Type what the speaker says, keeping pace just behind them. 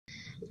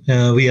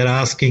We are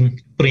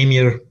asking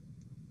Premier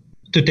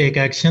to take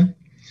action.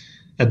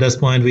 At this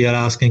point, we are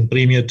asking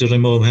Premier to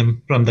remove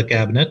him from the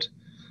cabinet.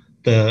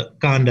 The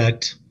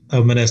conduct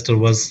of minister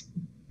was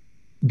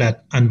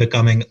that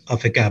unbecoming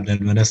of a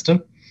cabinet minister.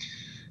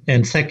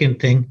 And second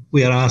thing,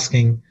 we are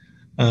asking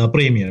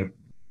Premier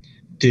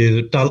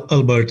to tell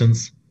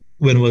Albertans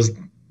when was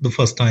the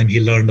first time he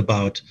learned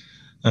about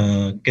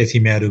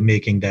Kaycee Madu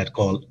making that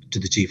call to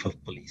the Chief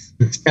of Police.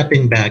 And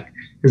stepping back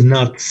is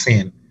not the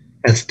same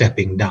as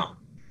stepping down.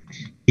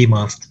 He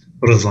must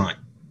resign.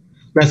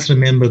 Let's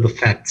remember the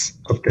facts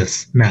of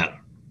this matter.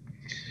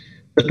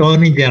 The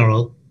Attorney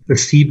General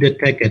received a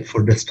ticket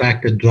for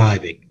distracted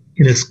driving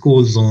in a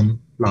school zone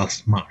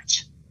last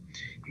March.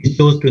 He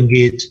chose to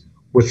engage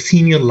with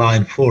senior law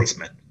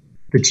enforcement,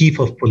 the Chief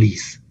of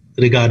Police,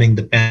 regarding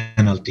the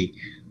penalty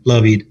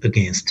levied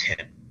against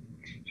him.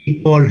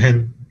 He called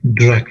him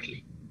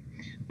directly.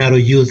 Madu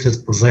used his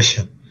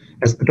position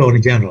as Attorney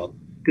General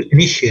to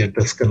initiate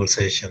this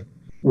conversation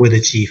with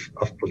the Chief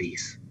of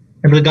Police.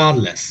 And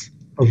regardless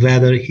of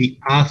whether he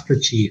asked the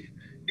Chief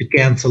to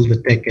cancel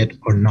the ticket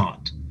or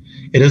not,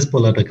 it is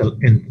political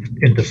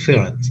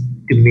interference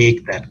to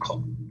make that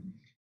call.